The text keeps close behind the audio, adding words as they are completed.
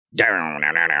Good morning,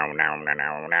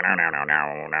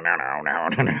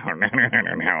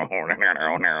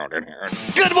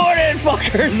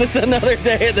 fuckers. It's another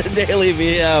day of the Daily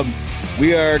VM.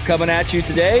 We are coming at you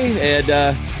today, and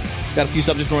got a few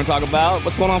subjects we're going to talk about.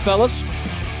 What's going on, fellas?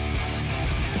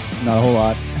 Not a whole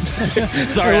lot.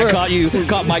 Sorry, I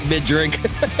caught Mike mid-drink.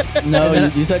 No,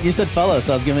 you said fellas,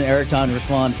 so I was giving Eric time to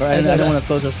respond. I didn't want us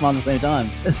both to respond at the same time.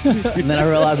 And then I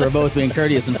realized we were both being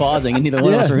courteous and pausing, and neither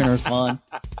one of us were going to respond.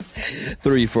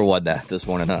 3 for 1 this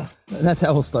morning, huh? That's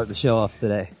how we'll start the show off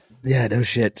today. Yeah, no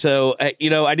shit. So, I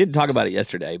didn't talk about it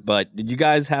yesterday, but did you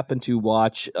guys happen to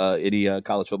watch any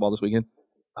college football this weekend?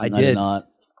 I did not.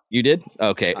 You did?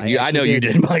 Okay. I know you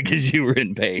did, Mike, because you were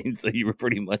in pain, so you were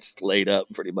pretty much laid up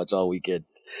pretty much all weekend.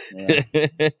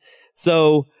 Yeah.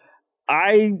 So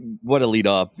I want to lead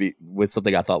off with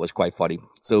something I thought was quite funny.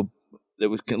 So there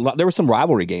were some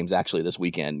rivalry games actually this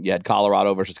weekend. You had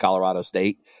Colorado versus Colorado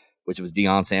State, which was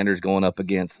Deion Sanders going up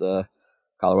against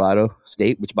Colorado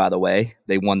State, which, by the way,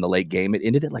 they won the late game. It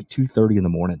ended at like 2:30 in the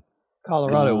morning.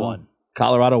 Colorado won.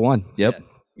 Colorado won. Yep.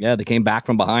 Yeah, they came back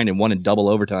from behind and won in double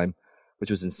overtime,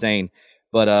 which was insane.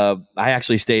 But I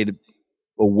actually stayed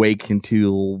awake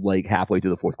until like halfway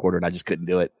through the fourth quarter, and I just couldn't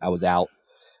do it. I was out.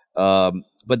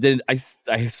 But then I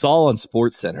saw on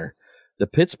Sports Center the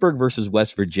Pittsburgh versus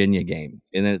West Virginia game,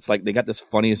 and then it's like they got the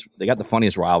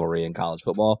funniest rivalry in college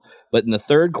football. But in the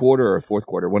third quarter or fourth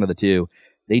quarter, one of the two,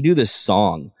 they do this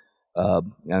song.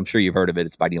 I'm sure you've heard of it.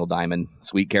 It's by Neil Diamond,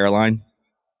 "Sweet Caroline."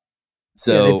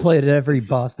 So they played it every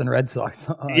Boston Red Sox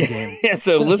game. Yeah,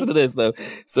 so listen to this, though.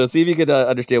 So see if you could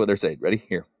understand what they're saying. Ready?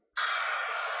 Here.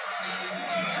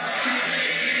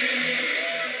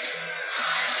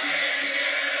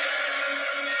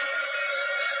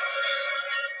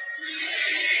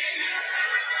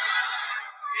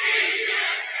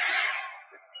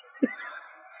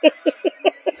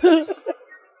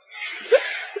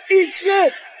 Eat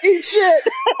shit. Eat shit.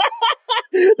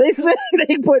 They say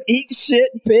they put eat shit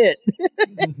pit.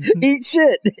 Eat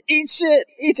shit. Eat shit.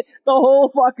 Eat shit. The whole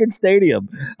fucking stadium.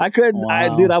 I couldn't.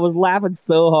 Wow. I was laughing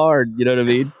so hard. You know what I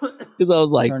mean? Because I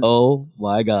was like, oh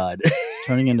my God. It's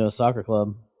turning into a soccer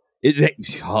club.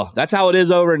 That's how it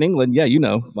is over in England. Yeah,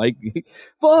 like,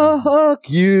 fuck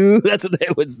you. That's what they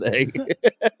would say.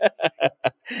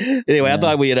 Anyway, yeah. I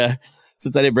thought we had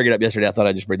since I didn't bring it up yesterday, I thought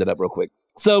I'd just bring that up real quick.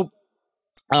 So,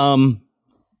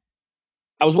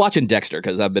 I was watching Dexter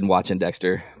because I've been watching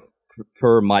Dexter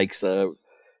per Mike's,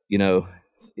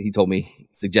 he told me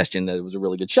suggestion that it was a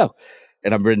really good show,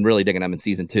 and I've been really digging them in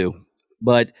season 2.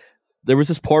 But there was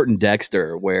this part in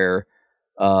Dexter where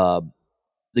the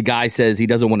guy says he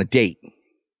doesn't want to date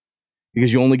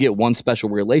because you only get one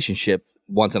special relationship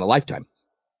once in a lifetime.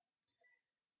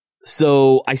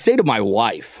 So I say to my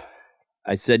wife,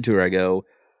 I said to her, I go,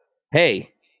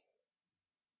 hey,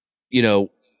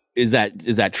 is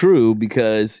that true?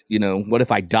 Because, what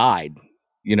if I died?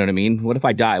 You know what I mean? What if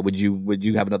I die? Would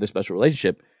you have another special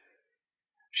relationship?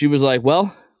 She was like,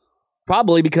 well,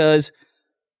 probably because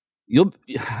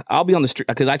I'll be on the street,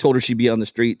 because I told her she'd be on the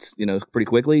streets, pretty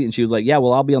quickly. And she was like, yeah,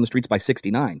 well, I'll be on the streets by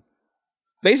 69.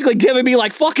 Basically giving me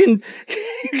like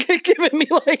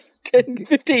 10,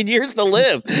 15 years to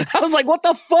live. I was like, what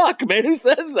the fuck, man? Who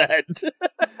says that?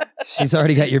 She's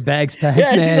already got your bags packed,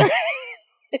 yeah,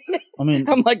 man.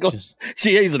 I'm like,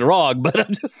 she isn't wrong, but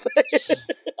I'm just saying.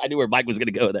 I knew where Mike was going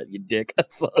to go with that, you dick.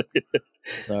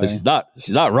 Sorry. She's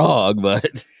not wrong,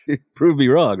 but prove me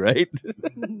wrong, right?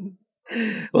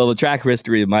 Well, the track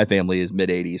history of my family is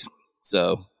mid-'80s,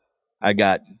 so I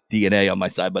got DNA on my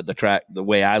side, but the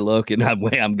way I look and the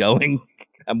way I'm going,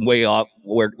 I'm way off.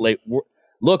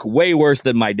 Look way worse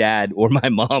than my dad or my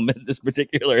mom at this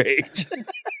particular age.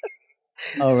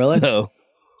 Oh, really? So,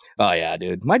 oh yeah,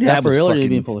 dude. My dad was for real, fucking... or are you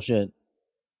being full of shit?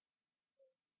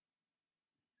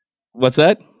 What's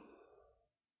that?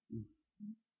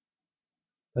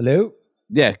 Hello?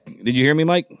 Yeah. Did you hear me,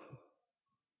 Mike? I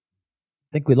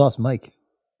think we lost Mike.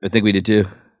 I think we did too.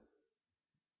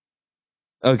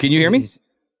 Oh, can you hear me?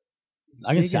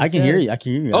 I can hear you. I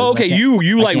can hear you. Oh, okay.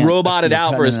 You like roboted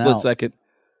out for a split second.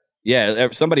 Yeah,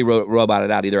 somebody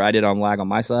roboted out. Either I did on lag on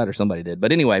my side or somebody did.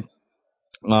 But anyway,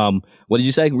 what did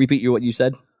you say? Repeat what you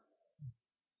said.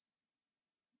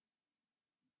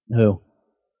 Who?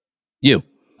 You.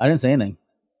 I didn't say anything.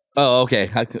 Oh, okay.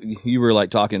 You were like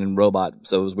talking in robot,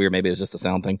 so it was weird. Maybe it was just a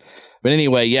sound thing. But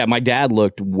anyway, yeah, my dad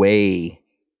looked way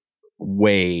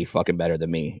fucking better than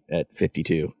me at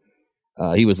 52.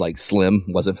 He was like slim,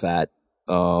 wasn't fat.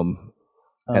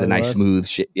 Had a nice smooth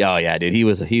shit. Oh yeah, dude.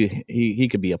 He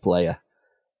could be a player.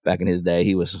 Back in his day,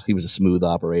 he was a smooth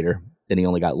operator. Then he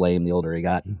only got lame the older he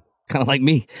got. Kind of like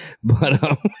me. But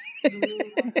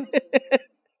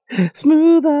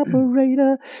Smooth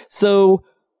operator. So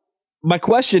my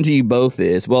question to you both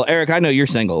is, well, Eric, I know you're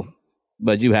single,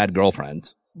 but you had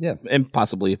girlfriends. Yeah. And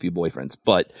possibly a few boyfriends.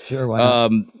 But Sure, why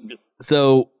not?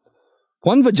 so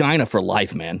one vagina for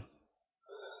life, man.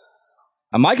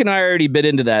 Mike and I already bit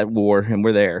into that war, and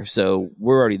we're there, so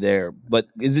we're already there. But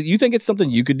you think it's something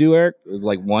you could do, Eric? Is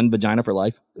like one vagina for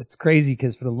life? It's crazy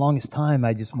because for the longest time,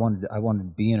 I wanted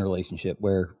to be in a relationship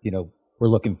where, we're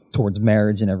looking towards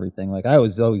marriage and everything. Like I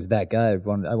was always that guy. I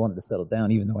wanted to settle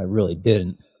down, even though I really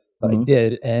didn't, but I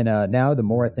did. And now the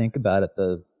more I think about it,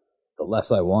 the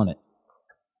less I want it,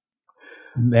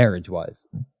 marriage wise.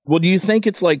 Well, do you think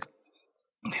it's like,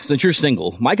 since you're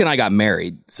single, Mike and I got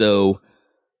married,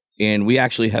 and we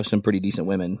actually have some pretty decent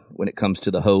women when it comes to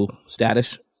the hoe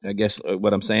status. I guess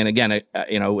what I'm saying again,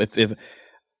 if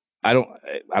I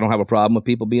don't have a problem with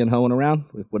people being hoeing around,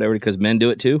 whatever, because men do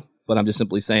it too. But I'm just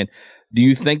simply saying, do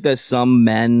you think that some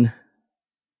men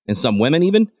and some women,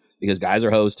 even because guys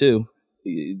are hoes too,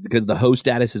 because the hoe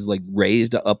status is like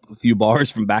raised up a few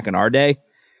bars from back in our day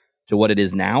to what it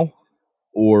is now,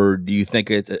 or do you think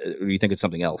it's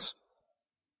something else?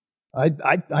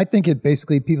 I think it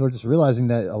basically people are just realizing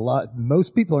that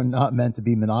most people are not meant to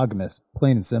be monogamous,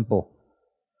 plain and simple.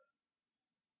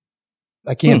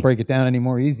 I can't break it down any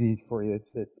more easy for you.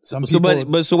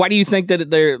 So why do you think that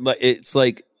it's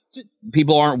like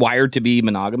people aren't wired to be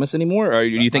monogamous anymore, or do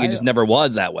you think it just never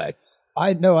was that way?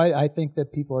 I think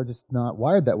that people are just not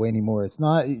wired that way anymore. It's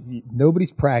not,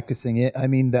 nobody's practicing it. I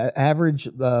mean, the average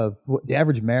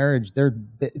marriage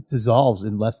it dissolves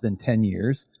in less than 10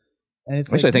 years. And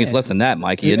it's actually, I think it's less than that,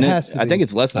 Mikey, isn't it? I think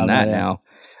it's less than that now.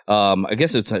 I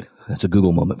guess that's a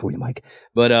Google moment for you, Mike.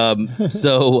 But I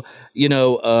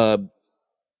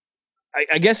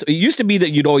guess it used to be that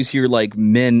you'd always hear like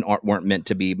men weren't meant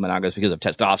to be monogamous because of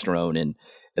testosterone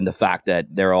and the fact that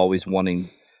they're always wanting,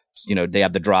 they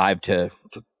have the drive to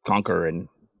conquer and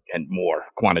more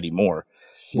quantity more.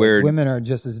 Where women are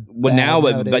just as well now,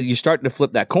 but you're starting to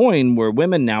flip that coin where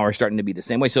women now are starting to be the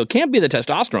same way. So it can't be the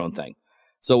testosterone thing.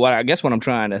 So I guess what I'm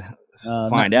trying to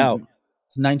find out.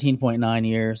 It's 19.9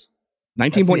 years.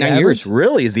 19.9 years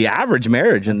really is the average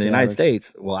marriage in the United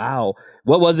States. Wow.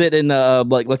 What was it in the,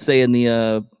 let's say in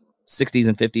the 60s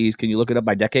and 50s? Can you look it up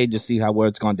by decade? Just see where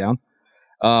it's gone down.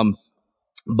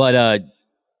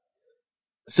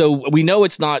 So we know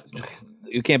it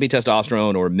can't be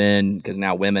testosterone or men because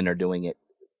now women are doing it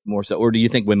more so. Or do you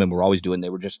think women were always doing, they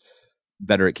were just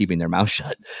better at keeping their mouth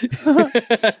shut?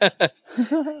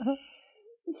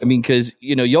 I mean, because,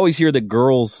 you always hear that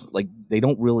girls, like, they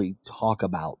don't really talk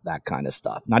about that kind of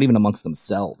stuff, not even amongst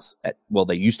themselves.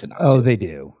 They used to not. Oh, they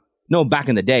do. No, back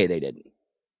in the day, they didn't.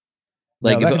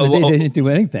 Like, back in the day, they didn't do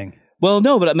anything. Well,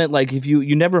 no, but I meant, like, if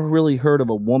you never really heard of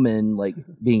a woman, like,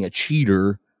 being a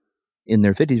cheater in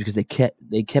their 50s because they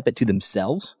kept it to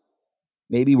themselves.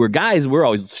 Maybe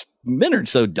men are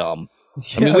so dumb.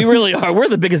 I mean, we really are. We're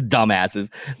the biggest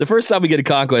dumbasses. The first time we get a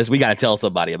conquest, we got to tell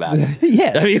somebody about it.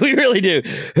 Yeah. I mean, we really do.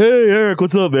 Hey, Eric,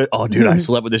 what's up, man? Oh, dude, I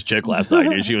slept with this chick last night,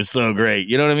 dude. She was so great.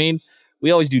 You know what I mean?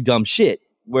 We always do dumb shit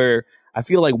where I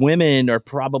feel like women are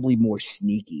probably more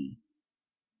sneaky.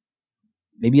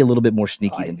 Maybe a little bit more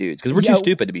sneaky than dudes because we're too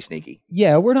stupid to be sneaky.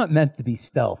 Yeah, we're not meant to be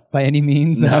stealth by any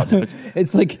means. No.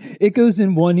 It's like it goes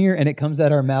in one ear and it comes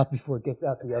out our mouth before it gets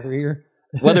out the other ear.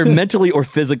 Whether mentally or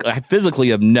physically, I physically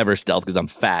have never stealth because I'm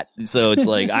fat. So it's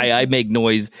like I make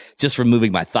noise just from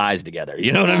moving my thighs together.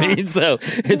 You know what I mean? So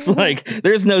it's like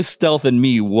there's no stealth in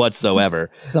me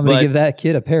whatsoever. Somebody give that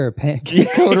kid a pair of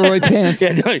corduroy pants.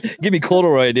 Yeah, give me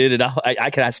corduroy, dude, and I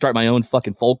can start my own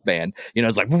fucking folk band.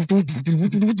 It's like,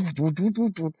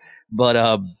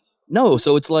 but no.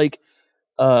 So it's like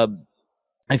I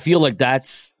feel like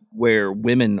that's where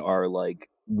women are like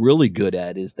really good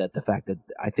at is that the fact that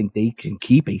I think they can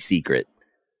keep a secret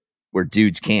where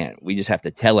dudes can't. We just have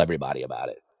to tell everybody about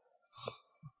it.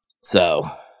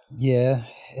 So yeah,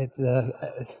 it's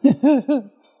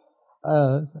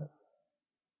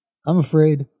I'm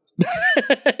afraid.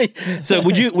 So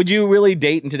would you really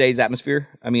date in today's atmosphere?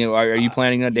 I mean, are you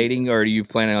planning on dating, or are you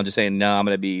planning on just saying no? I'm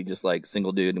going to be just like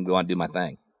single dude and go on and do my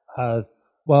thing.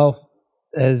 Well,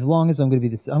 as long as I'm going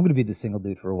to be the single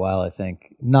dude for a while, I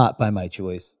think, not by my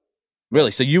choice. Really?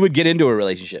 So you would get into a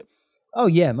relationship? Oh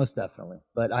yeah, most definitely.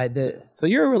 But so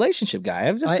you're a relationship guy.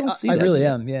 I just don't see that. I really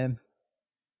am. Yeah.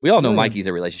 We all know Mikey's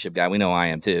a relationship guy. We know I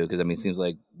am too, because I mean, it seems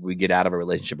like we get out of a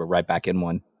relationship but right back in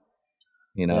one.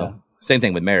 Yeah. Same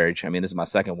thing with marriage. I mean, this is my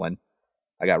second one.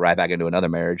 I got right back into another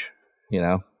marriage.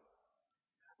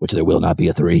 Which there will not be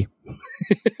a 3.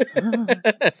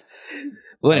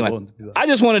 Well, anyway, I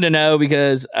just wanted to know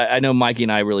because I know Mikey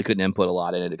and I really couldn't input a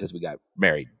lot in it because we got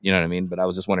married. You know what I mean? But I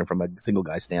was just wondering from a single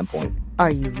guy standpoint.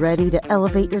 Are you ready to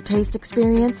elevate your taste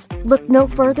experience? Look no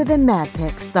further than Mad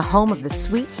Picks, the home of the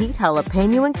sweet heat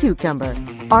jalapeno and cucumber.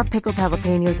 Our pickled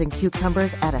jalapenos and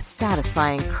cucumbers add a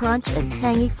satisfying crunch and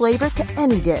tangy flavor to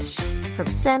any dish. From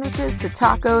sandwiches to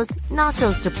tacos,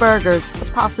 nachos to burgers, the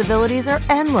possibilities are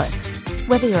endless.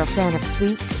 Whether you're a fan of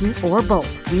sweet, heat, or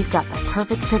both, we've got the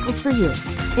perfect pickles for you.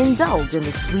 Indulge in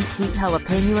the sweet heat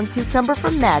jalapeno and cucumber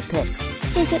from Mad Picks.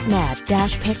 Visit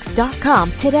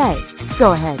mad-picks.com today.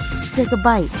 Go ahead, take a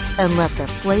bite, and let the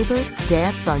flavors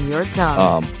dance on your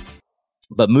tongue.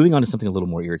 But moving on to something a little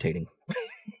more irritating.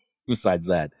 Besides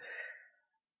that,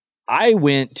 I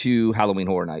went to Halloween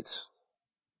Horror Nights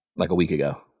like a week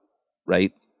ago,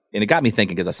 right? And it got me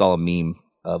thinking because I saw a meme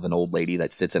of an old lady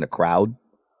that sits in a crowd.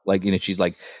 Like, you know, she's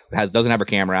like, doesn't have her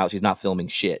camera out. She's not filming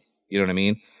shit. You know what I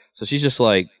mean? So she's just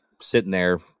like sitting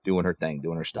there doing her thing,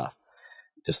 doing her stuff,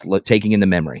 just taking in the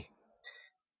memory.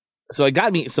 So it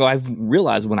got me. So I've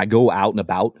realized when I go out and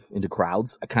about into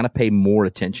crowds, I kind of pay more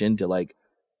attention to like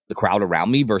the crowd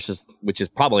around me versus, which is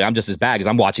probably, I'm just as bad because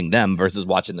I'm watching them versus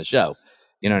watching the show.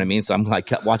 You know what I mean? So I'm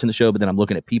like watching the show, but then I'm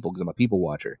looking at people because I'm a people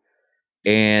watcher.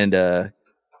 And,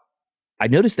 I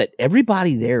noticed that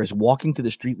everybody there is walking through the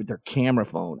street with their camera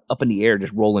phone up in the air,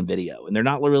 just rolling video. And they're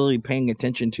not really paying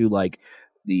attention to like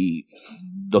the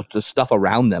stuff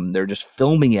around them. They're just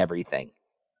filming everything.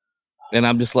 And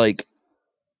I'm just like,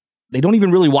 they don't even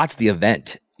really watch the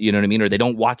event. You know what I mean? Or they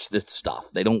don't watch the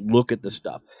stuff. They don't look at the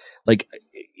stuff. Like,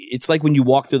 it's like when you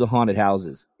walk through the haunted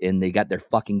houses and they got their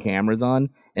fucking cameras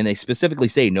on and they specifically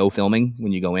say no filming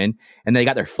when you go in and they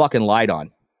got their fucking light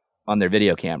on their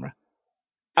video camera.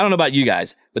 I don't know about you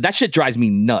guys, but that shit drives me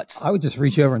nuts. I would just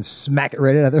reach over and smack it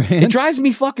right out of their hand. It drives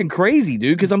me fucking crazy,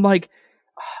 dude, because I'm like,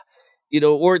 you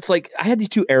know, or it's like, I had these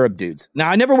two Arab dudes. Now,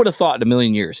 I never would have thought in a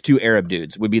million years two Arab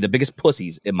dudes would be the biggest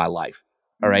pussies in my life.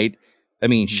 All right? I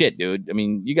mean, shit, dude. I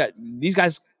mean, these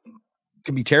guys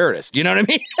could be terrorists. You know what I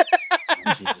mean?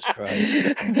 Jesus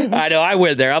Christ. I know, I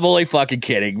went there. I'm only fucking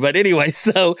kidding. But anyway,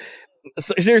 so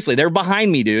seriously, they're behind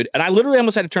me, dude. And I literally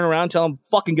almost had to turn around and tell them,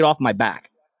 fucking get off my back.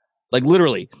 Like,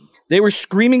 literally, they were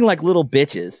screaming like little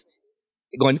bitches,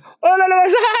 going,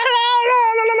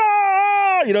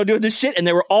 you know, doing this shit, and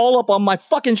they were all up on my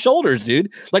fucking shoulders,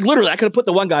 dude. Like, literally, I could have put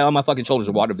the one guy on my fucking shoulders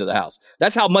and walked him to the house.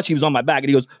 That's how much he was on my back, and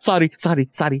he goes, sorry.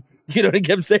 You know what he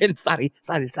kept saying? Sorry.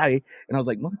 And I was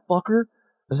like, motherfucker.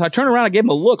 So I turned around and gave him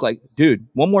a look like, dude,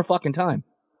 one more fucking time.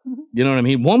 You know what I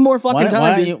mean? One more fucking time.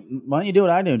 Why don't you do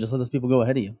what I do and just let those people go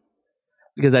ahead of you?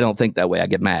 Because I don't think that way. I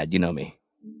get mad. You know me.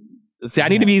 See, I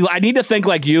need to think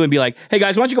like you and be like, hey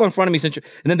guys, why don't you go in front of me and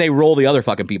then they roll the other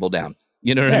fucking people down.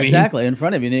 You know what I mean? Exactly. In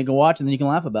front of you. And then you can watch and then you can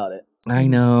laugh about it. I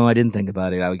know. I didn't think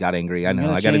about it. I got angry. I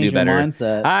know. I got to do better.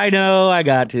 Mindset. I know. I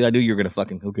got to. I knew you were going to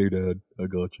fucking, okay, Dad, I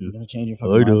got you. You're going to change your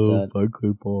fucking mindset.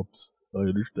 Okay, Pops. I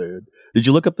understand. Did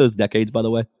you look up those decades, by the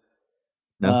way?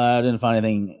 No? I didn't find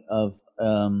anything of,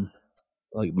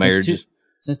 like marriage.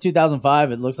 Since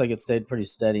 2005, it looks like it stayed pretty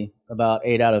steady. About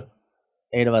 8 of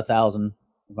 1,000,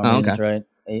 if I'm reading this right.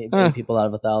 8 people out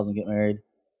of 1,000 get married.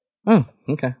 Oh,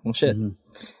 okay. Well, shit. Mm-hmm.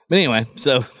 But anyway,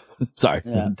 so sorry,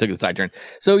 took a side turn.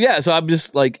 So yeah, so I'm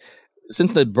just like,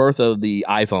 since the birth of the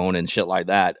iPhone and shit like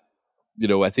that, you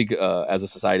know, I think as a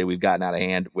society we've gotten out of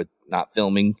hand with not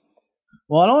filming.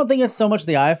 Well, I don't think it's so much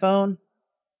the iPhone.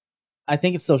 I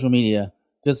think it's social media.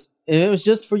 Because if it was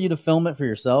just for you to film it for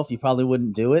yourself, you probably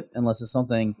wouldn't do it unless it's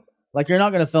something like you're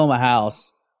not going to film a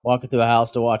house, walk it through a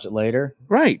house to watch it later.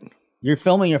 Right. You're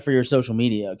filming it for your social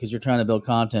media because you're trying to build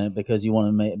content because you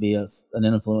want to be an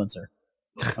influencer.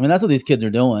 I mean, that's what these kids are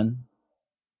doing.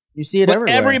 You see it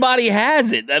everywhere. Everybody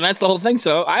has it, and that's the whole thing.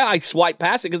 So I like swipe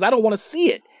past it because I don't want to see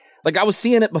it. Like I was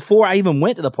seeing it before I even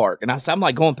went to the park, and I'm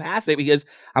like going past it because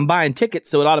I'm buying tickets,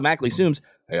 so it automatically assumes,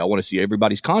 hey, I want to see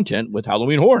everybody's content with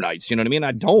Halloween Horror Nights. You know what I mean?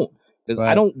 I don't because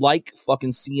I don't like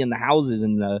fucking seeing the houses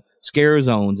and the scare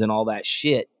zones and all that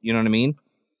shit. You know what I mean?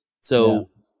 So. Yeah.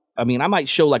 I mean, I might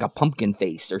show like a pumpkin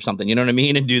face or something, you know what I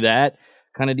mean, and do that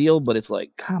kind of deal. But it's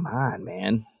like, come on,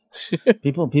 man.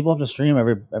 people have to stream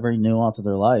every nuance of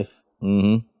their life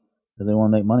because they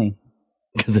want to make money.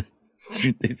 Because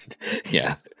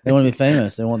yeah, they want to be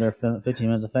famous. They want their 15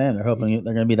 minutes of fame. They're hoping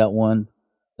they're going to be that one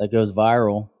that goes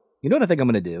viral. You know what I think I'm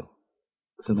going to do?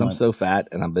 Since I'm so fat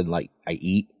and I've been like, I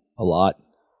eat a lot.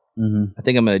 I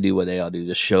think I'm going to do what they all do: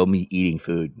 just show me eating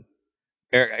food.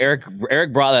 Eric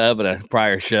brought that up in a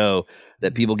prior show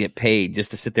that people get paid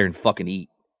just to sit there and fucking eat.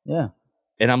 Yeah.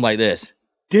 And I'm like this,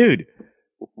 dude,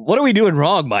 what are we doing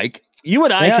wrong, Mike? You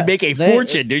and I could make a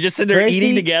fortune, dude. Just sit there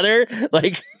eating together.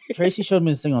 Like, Tracy showed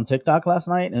me this thing on TikTok last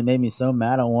night, and it made me so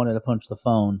mad I wanted to punch the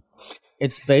phone.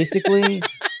 It's basically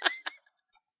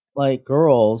like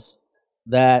girls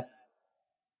that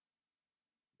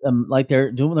like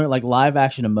they're doing their like live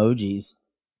action emojis.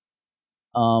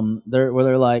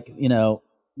 They're like, you know,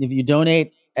 if you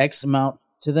donate X amount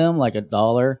to them, like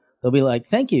 $1, they'll be like,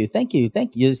 thank you, thank you,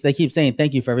 thank you. They keep saying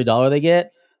thank you for every $1 they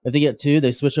get. If they get 2,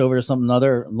 they switch over to some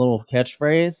other little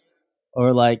catchphrase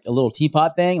or like a little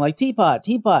teapot thing, like teapot,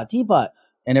 teapot, teapot.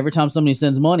 And every time somebody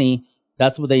sends money,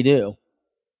 that's what they do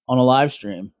on a live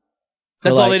stream.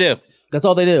 That's all they do. That's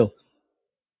all they do.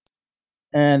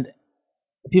 And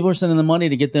people are sending the money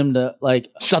to get them to like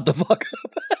shut the fuck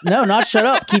up. No, not shut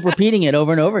up. Keep repeating it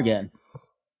over and over again.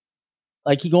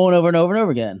 Like keep going over and over and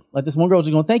over again. Like this one girl's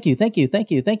just going, thank you, thank you, thank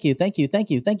you, thank you, thank you, thank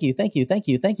you, thank you, thank you, thank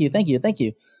you, thank you, thank you, thank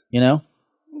you. You know?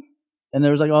 And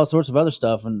there was like all sorts of other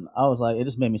stuff, and I was like, it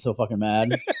just made me so fucking mad.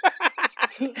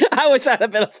 I wish I'd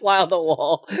have been a fly on the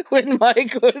wall when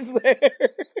Mike was there.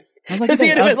 I was like, Because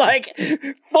he'd have been like,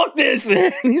 fuck this,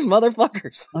 man. These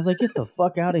motherfuckers. I was like, get the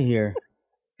fuck out of here.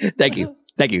 Thank you.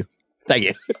 Thank you. Thank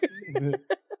you.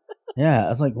 Yeah, I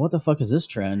was like, what the fuck is this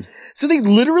trend? So they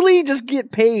literally just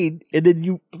get paid, and then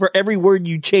you, for every word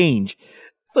you change.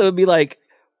 So it'd be like,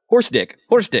 horse dick,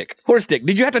 horse dick, horse dick.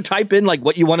 Did you have to type in like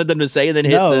what you wanted them to say and then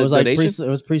hit no, the it was like donation? it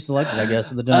was pre-selected, I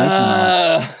guess, the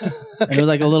donation. And it was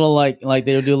like a little like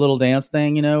they would do a little dance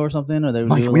thing, you know, or something, or they would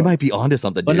Mike, do we might be onto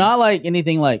something, but dude. not like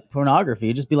anything like pornography.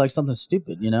 It'd just be like something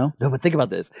stupid, you know? No, but think about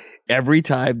this. Every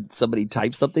time somebody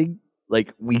types something,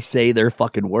 like we say their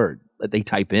fucking word that they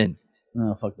type in.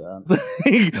 No, fuck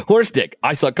that. Horse dick.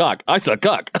 I suck cock. I suck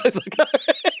cock. I suck cock.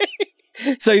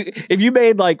 So if you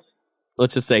made like,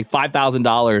 let's just say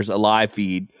 $5,000 a live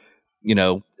feed, you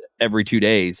know, every 2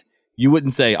 days, you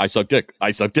wouldn't say, I suck dick.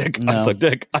 I suck dick. No. I suck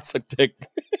dick. I suck dick.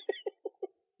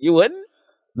 You wouldn't?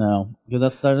 No,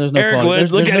 because there's no Eric quality.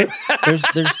 would. Look at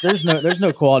it. There's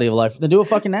no quality of life. Then do it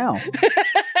fucking now.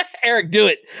 Eric, do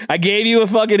it. I gave you a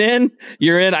fucking in.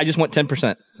 You're in. I just want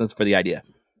 10% since for the idea.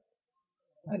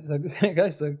 I suck dick. I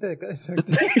suck dick. I suck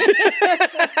dick.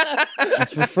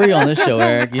 It's for free on this show,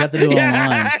 Eric. You have to do it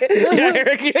online. Yeah,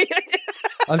 Eric.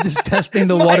 I'm just testing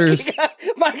the waters.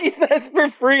 Mikey says for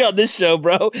free on this show,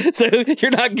 bro. So you're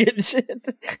not getting shit.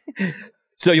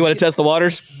 So you want to test the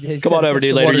waters? Yeah, Come on over,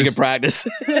 dude. Later you waters. can practice.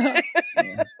 Yeah.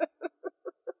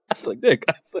 I suck dick.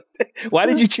 I suck dick. Why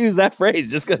did you choose that phrase?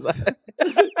 Just because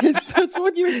That's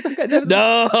what you were thinking.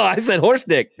 No, I said horse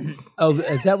dick. Oh,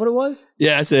 is that what it was?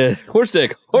 Yeah, I said horse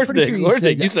dick. Horse pretty dick. sure you Horse said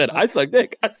dick. that. You said I suck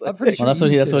dick. I suck I'm pretty dick. sure Well,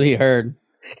 that's what he heard.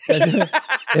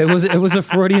 It was a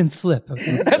Freudian slip.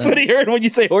 That's what he heard when you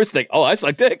say horse dick. Oh, I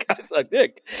suck dick. I suck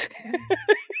dick.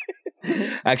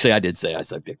 Actually, I did say I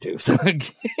suck dick too. So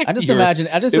I just imagine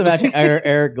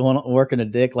Eric going working a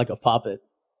dick like a poppet.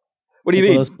 What do you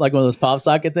mean? Like one of those pop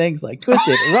socket things, like twist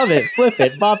it, rub it, flip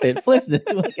it, bop it, twist it,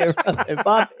 rub it,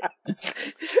 bop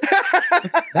it.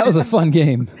 That was a fun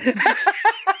game.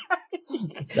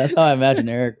 That's how I imagine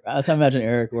Eric. That's how I imagine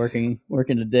Eric working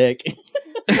a dick.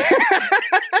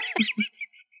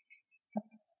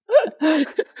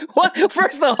 What?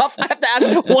 First off, I have to ask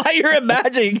why you're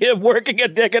imagining him working a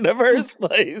dick in the first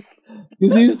place.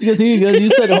 Because you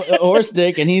said horse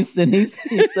dick, and he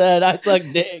said I suck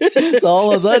dick. So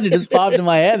all of a sudden it just popped in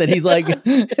my head that he's like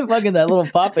fucking that little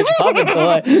poppet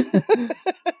toy.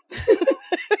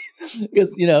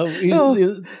 Because you know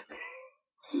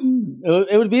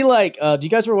it would be like. Do you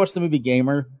guys ever watch the movie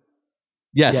Gamer?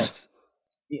 Yes.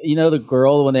 You know the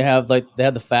girl when they have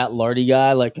the fat lardy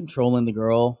guy like controlling the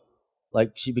girl,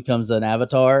 like she becomes an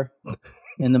avatar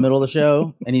in the middle of the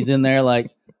show, and he's in there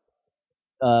like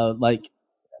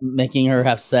making her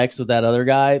have sex with that other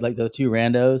guy, like the two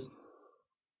randos.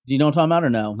 Do you know what I'm talking about or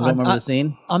no? You don't remember the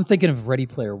scene? I'm thinking of Ready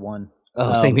Player One.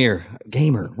 Oh, same here.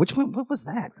 Gamer. Which one? What was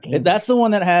that? Gamer. That's the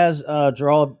one that has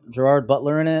Gerard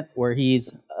Butler in it, where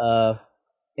he's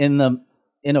in a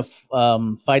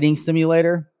fighting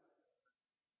simulator.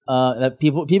 That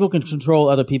people can control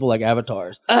other people like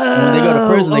avatars. And when they go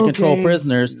to prison, they control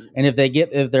prisoners, and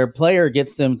if their player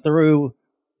gets them through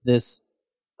this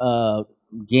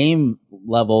game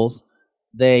levels,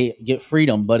 they get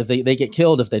freedom. But if they get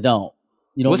killed if they don't.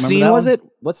 You don't What remember scene that was one? it?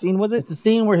 What scene was it? It's the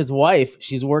scene where his wife,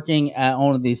 she's working at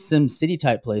one of these Sim City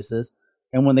type places,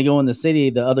 and when they go in the city,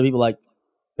 the other people like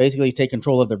basically take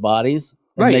control of their bodies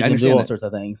and Right, make I them do understand all that. sorts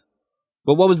of things.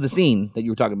 But what was the scene that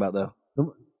you were talking about, though?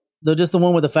 Just the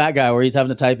one with the fat guy where he's having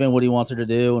to type in what he wants her to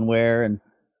do and where, and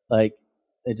like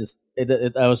that just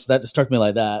struck me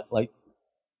like that. Like,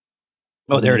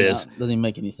 Oh, there it is. Doesn't even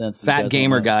make any sense. if you Fat guys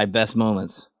gamer don't know. guy, best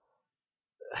moments.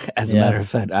 As a Yeah. matter of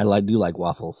fact, I do like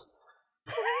waffles.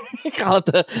 Call it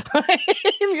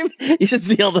the. You should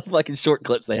see all the fucking short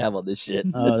clips they have on this shit.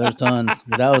 Oh, there's tons.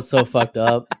 That was so fucked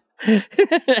up. So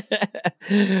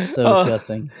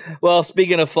disgusting. Well,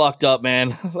 speaking of fucked up,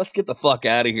 man, let's get the fuck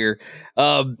out of here.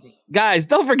 Guys,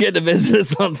 don't forget to visit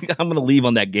us on. I'm going to leave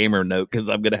on that gamer note because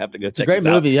I'm going to have to go check It's a great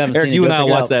movie. out. You haven't Eric, seen it. you and Go I check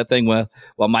it watch out. that thing while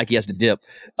Mikey has to dip.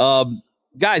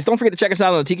 Guys, don't forget to check us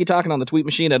out on the Tiki Talking on the Tweet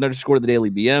Machine at _ the Daily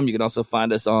BM. You can also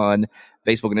find us on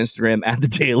Facebook and Instagram at the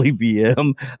Daily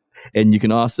BM. And you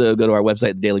can also go to our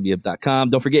website, thedailybm.com.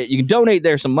 Don't forget, you can donate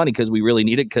there some money because we really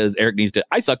need it because Eric needs to.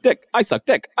 I suck dick.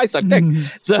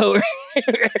 So,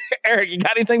 Eric, you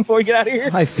got anything before we get out of here?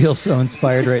 I feel so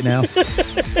inspired right now.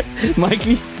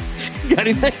 Mikey, got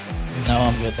anything? No,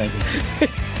 I'm good. Thank you.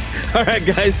 All right,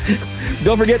 guys.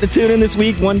 Don't forget to tune in this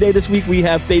week. One day this week, we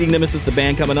have Fading Nemesis, the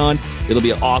band, coming on. It'll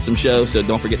be an awesome show, so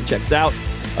don't forget to check us out.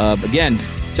 Again,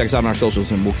 check us out on our socials,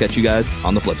 and we'll catch you guys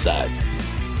on the flip side.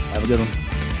 Have a good one.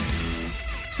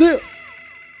 See ya.